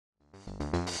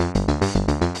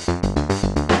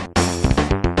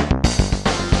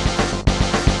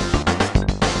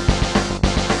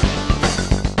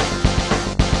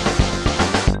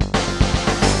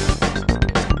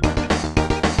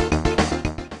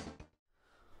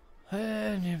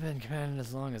you've been commanding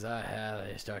as long as I have,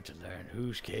 I start to learn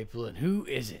who's capable and who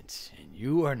isn't. And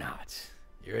you are not.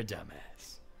 You're a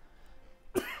dumbass.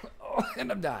 Oh,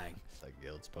 and I'm dying. The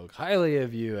guild spoke highly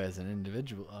of you as an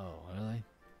individual. Oh, really?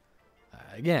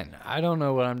 Again, I don't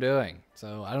know what I'm doing,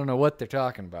 so I don't know what they're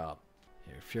talking about.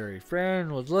 Your furry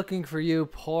friend was looking for you.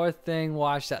 Poor thing,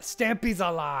 watch that. Stampy's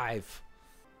alive!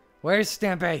 Where's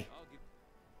Stampy?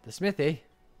 The smithy?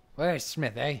 Where's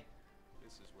Smithy?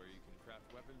 This is where you can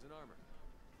craft weapons and armor.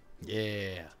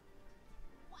 Yeah.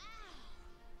 Wow!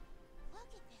 Look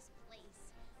at this place.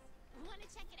 Want to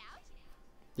check it out?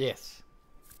 Yes.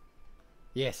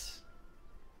 Yes.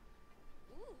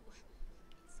 Ooh,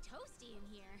 it's toasty in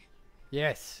here.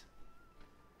 Yes.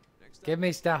 Next Give up,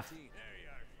 me stuff. canteen. There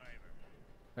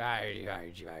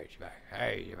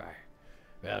you are.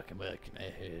 Welcome.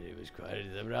 It was quite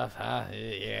a rough, huh?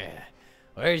 Yeah.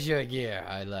 Where's your gear?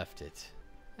 I left it.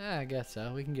 I guess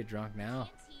so. We can get drunk now.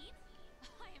 Canteen?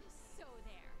 I am so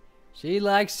there. She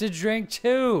likes to drink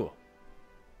too.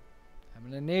 I'm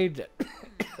gonna need it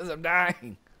because I'm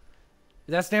dying.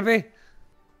 Is that Snippy?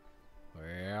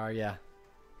 Where are ya?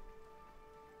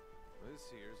 This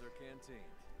here's our canteen.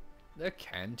 The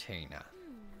cantina.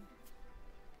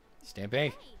 Stampy?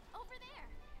 Hey, over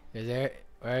there. Is there?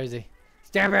 Where is he?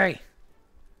 Stampy!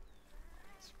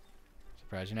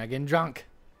 Surprised you're not getting drunk.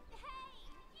 Hey,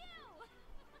 you!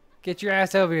 Get your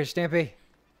ass over here, Stampy.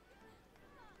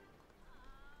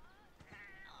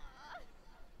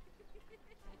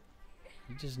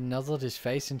 He just nuzzled his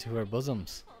face into her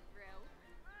bosoms. Pull through.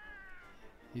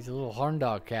 He's a little horn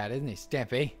dog cat, isn't he,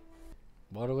 Stampy?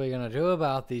 What are we gonna do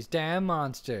about these damn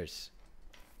monsters?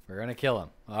 We're gonna kill them.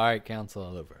 Alright, Council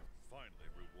over. Finally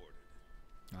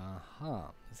rewarded.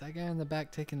 Uh-huh. Is that guy in the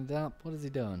back taking a dump? What is he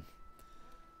doing? Would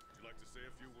you like to say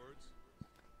a few words?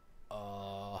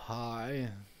 Hi.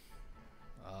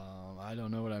 I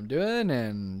don't know what I'm doing,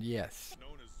 and yes.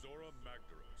 Known as Zora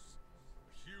Magdaros, a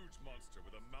huge monster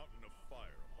with a mountain of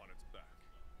fire upon its back.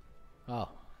 Oh,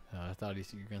 I thought you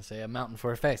were going to say a mountain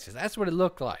for a face, because that's what it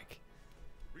looked like.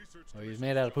 Research Oh, he was commissioned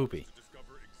made out of Zora poopy. to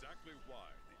discover exactly why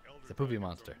the elder It's a poopy dragons are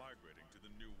monster. migrating to the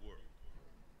new world.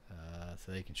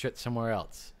 So they can shit somewhere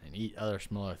else and eat other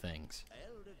smaller things.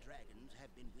 Elder dragons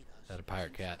have been with us Is that a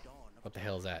pirate since cat? the dawn of What the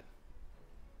hell is that?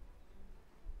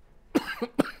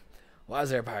 Why is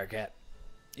there a pirate cat?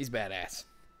 He's badass.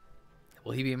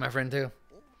 Will he be my friend too?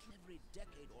 Every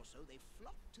decade or so they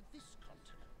flock to this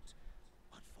continent.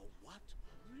 But for what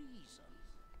reason?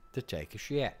 To take a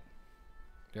shit.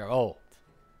 They're old.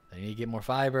 They need to get more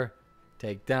fiber,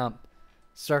 take dump,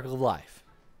 circle of life.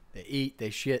 They eat,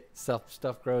 they shit, stuff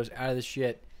grows out of the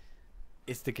shit.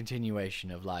 It's the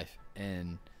continuation of life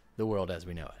in the world as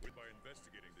we know it. By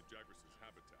investigating the Jagras's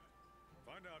habitat,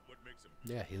 find out what makes him.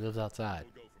 Yeah, he lives outside.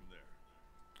 We'll go from there.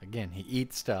 Again, he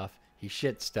eats stuff, he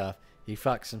shits stuff, he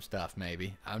fucks some stuff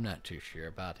maybe. I'm not too sure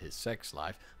about his sex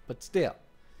life, but still,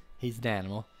 he's an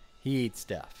animal. He eats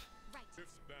stuff. Right.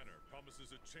 Fifth's banner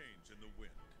promises a change in the wind.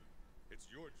 It's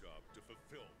your job to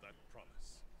fulfill that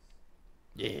promise.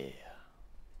 Yeah.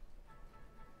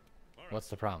 All right, What's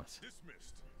the promise?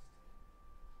 dismissed.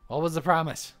 What was the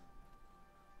promise?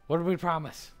 What did we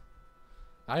promise?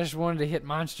 I just wanted to hit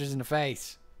monsters in the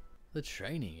face. The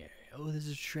training area. Oh, this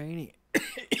is training.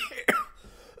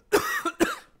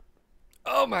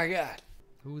 Oh my god.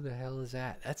 Who the hell is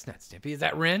that? That's not Stimpy. Is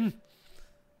that Rin?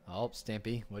 Oh,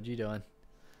 Stimpy. What you doing?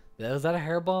 Was that a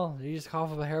hairball? Did you just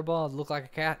cough up a hairball? It look like a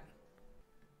cat?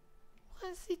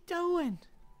 What is he doing?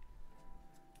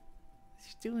 Is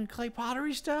he doing clay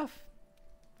pottery stuff?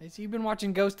 Has he been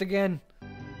watching Ghost again?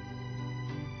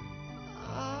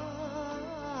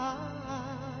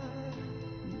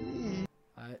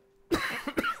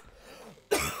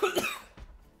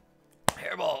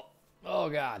 Hairball. Oh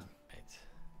god.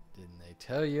 Didn't they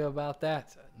tell you about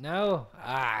that? No?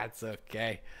 Ah, it's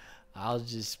okay. I'll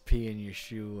just pee in your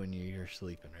shoe when you're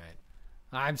sleeping, right?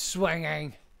 I'm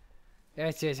swinging.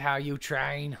 This is how you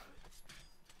train.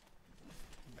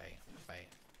 Bang, bang,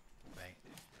 bang.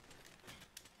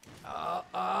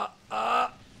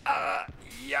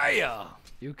 Yeah.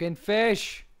 You can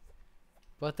fish,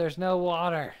 but there's no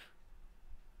water.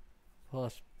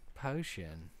 Plus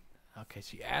potion. Okay,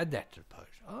 so you add that to the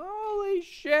potion. Holy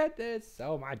shit, there's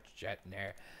so much shit in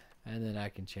there. And then I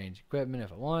can change equipment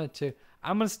if I wanted to.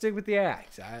 I'm going to stick with the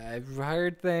axe. I've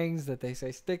heard things that they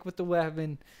say stick with the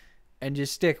weapon and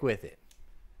just stick with it.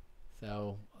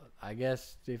 So I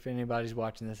guess if anybody's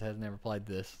watching this has never played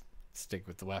this, stick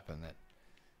with the weapon that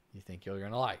you think you're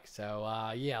going to like.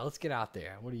 So yeah, let's get out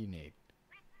there. What do you need?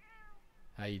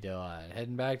 How you doing?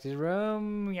 Heading back to the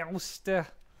room?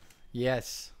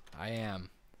 Yes, I am.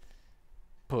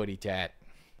 Putty tat.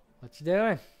 What you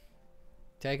doing?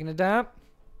 Taking a dump?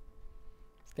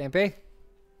 Stampy?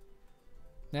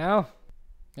 No?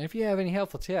 And if you have any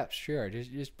helpful tips, sure,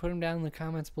 just put them down in the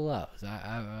comments below.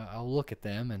 I'll look at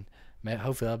them and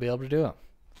hopefully I'll be able to do them.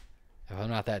 If I'm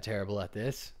not that terrible at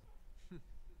this.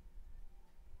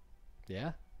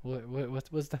 Yeah?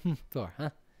 What's the for, huh?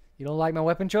 You don't like my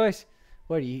weapon choice?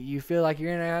 What, you feel like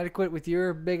you're inadequate with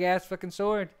your big ass fucking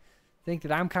sword? Think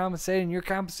that I'm compensating and you're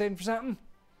compensating for something?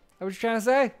 That what you're trying to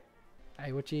say?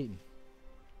 Hey, what you eating?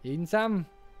 You eating something?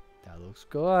 That looks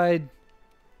good.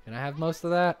 Can I have most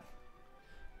of that?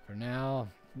 For now,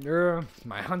 you're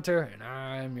my hunter and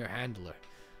I'm your handler.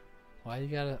 Why's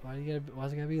it gotta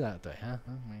be that way, huh?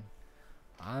 I mean,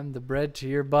 I'm the bread to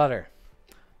your butter.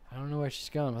 I don't know where she's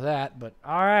going with that, but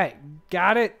alright,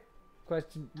 got it?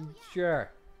 Question, sure.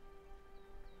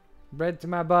 Bread to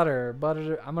my butter.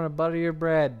 I'm gonna butter your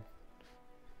bread.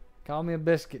 Call me a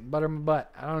biscuit and butter my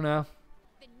butt. I don't know.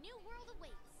 The new world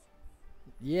awaits.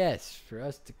 Yes, for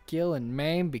us to kill and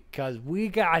maim because we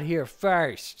got here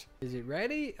first. Is it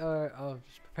ready or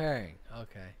just preparing?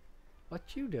 Okay. What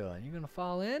you doing? You gonna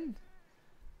fall in?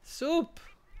 Soup!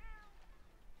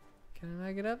 Can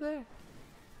I get up there?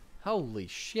 Holy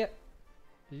shit.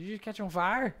 Did you just catch on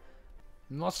fire?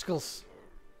 Muscles.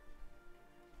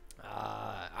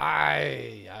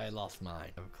 I lost mine.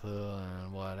 No clue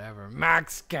on whatever.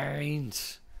 Max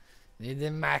gains. Need the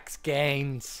max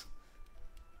gains.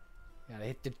 Gotta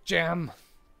hit the gym.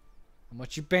 How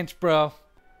much you bench, bro?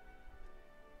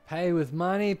 Pay with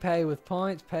money, pay with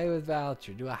points, pay with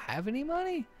voucher. Do I have any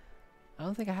money? I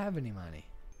don't think I have any money.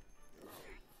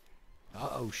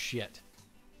 Uh-oh, shit.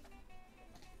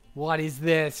 What is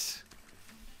this?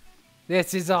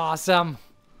 This is awesome.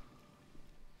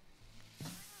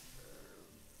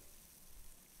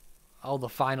 Oh, the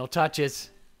final touches.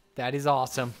 That is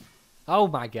awesome. Oh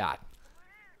my god.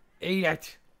 Eat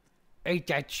it. Eat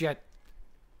that shit.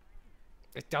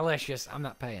 It's delicious. I'm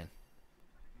not paying.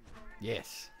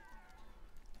 Yes.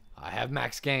 I have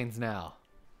max gains now.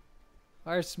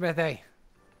 Where's Smithy?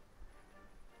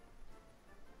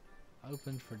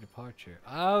 Open for departure.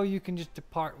 Oh, you can just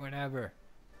depart whenever.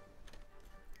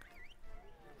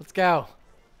 Let's go.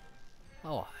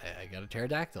 Oh, I got a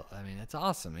pterodactyl. I mean, it's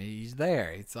awesome. He's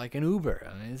there. It's like an Uber.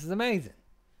 I mean, this is amazing.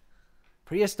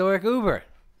 Prehistoric Uber.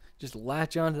 Just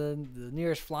latch onto the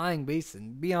nearest flying beast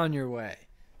and be on your way.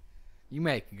 You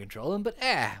may can control him, but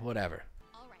whatever.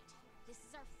 All right, this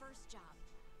is our first job.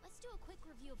 Let's do a quick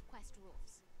review of quest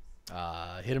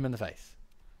rules. Hit him in the face.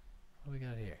 What do we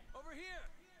got here? Over here!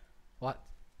 What?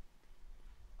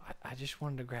 I just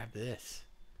wanted to grab this.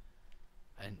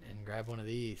 And grab one of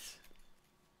these.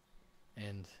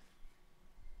 And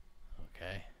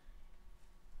okay.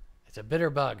 It's a bitter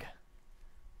bug.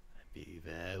 Be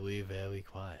very, very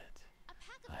quiet. A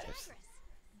pack of tigers.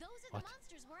 Those are What? the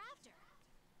monsters we're after.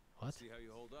 What? See how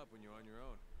you hold up when you're on your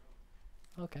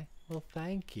own. Okay. Well,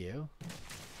 thank you.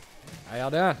 How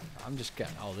y'all doing? I'm just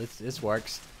getting. Oh, this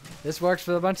works. This works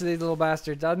for a bunch of these little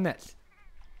bastards, doesn't it?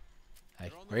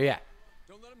 Hey, where you at?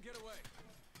 Don't let them get away.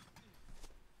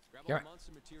 Grab all Here. the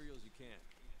monster materials you can.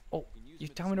 Oh, You can use you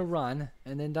them tell at me to the run,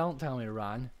 and then don't tell me to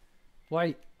run.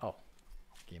 Wait. Oh,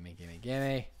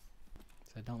 gimme.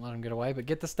 So don't let him get away, but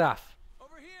get the stuff.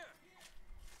 Over here!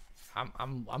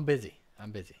 I'm busy.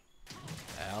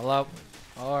 Hello.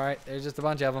 All right, there's just a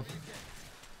bunch of them.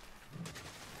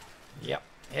 Yep,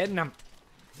 hitting them.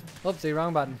 Oopsie,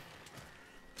 wrong button.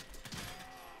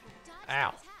 Dodge Ow.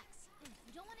 attacks.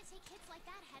 You don't want to take hits like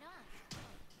that head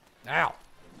on. Ow.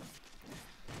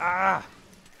 Ah,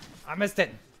 I missed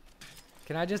it.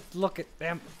 Can I just look at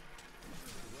them?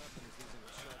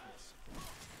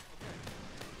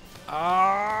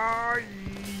 Oh,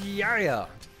 yeah.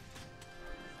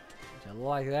 Just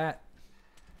like that.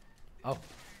 Oh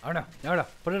no.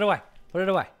 Put it away.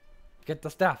 Get the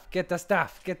stuff.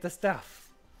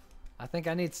 I think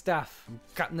I need stuff. I'm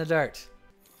cutting the dirt.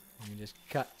 You just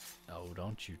cut. Oh,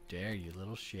 don't you dare, you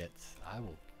little shits. I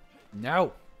will.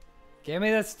 No. Give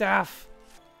me the stuff.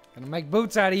 Gonna make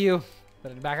boots out of you.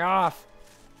 Better back off.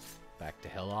 Back the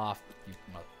hell off. You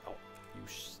mother. Oh, you.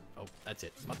 Oh, that's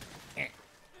it.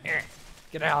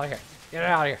 Get out of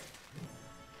here.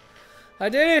 I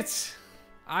did it.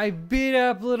 I beat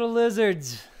up little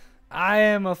lizards. I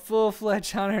am a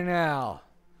full-fledged hunter now.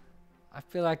 I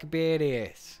feel like a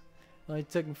badass. Only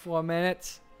took me 4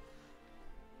 minutes.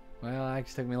 Well, it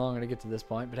actually took me longer to get to this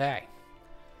point, but hey.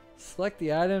 Select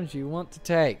the items you want to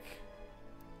take.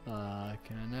 Can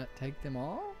I not take them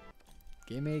all?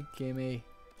 Gimme.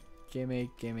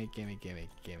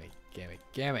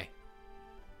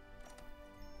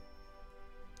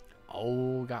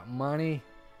 Oh, got money.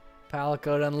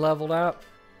 Palico done leveled up.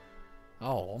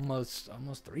 Oh, almost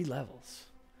 3 levels.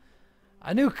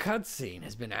 A new cutscene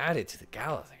has been added to the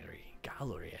gallery.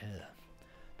 Yeah.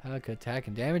 Power attack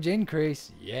and damage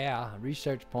increase. Yeah,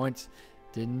 research points.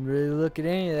 Didn't really look at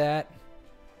any of that.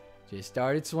 Just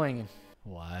started swinging.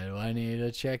 Why do I need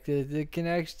to check that it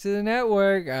connects to the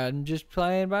network? I'm just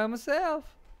playing by myself.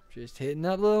 Just hitting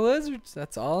up little lizards.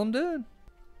 That's all I'm doing.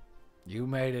 You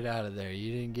made it out of there.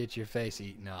 You didn't get your face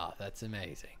eaten off. That's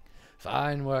amazing.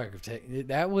 Fine work.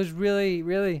 That was really,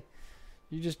 really...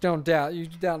 You just don't doubt. You're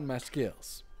doubting my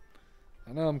skills.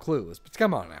 I know I'm clueless, but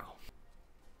come on now.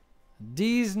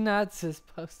 These nuts is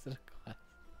posted.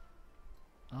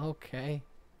 Okay.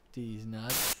 These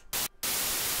nuts.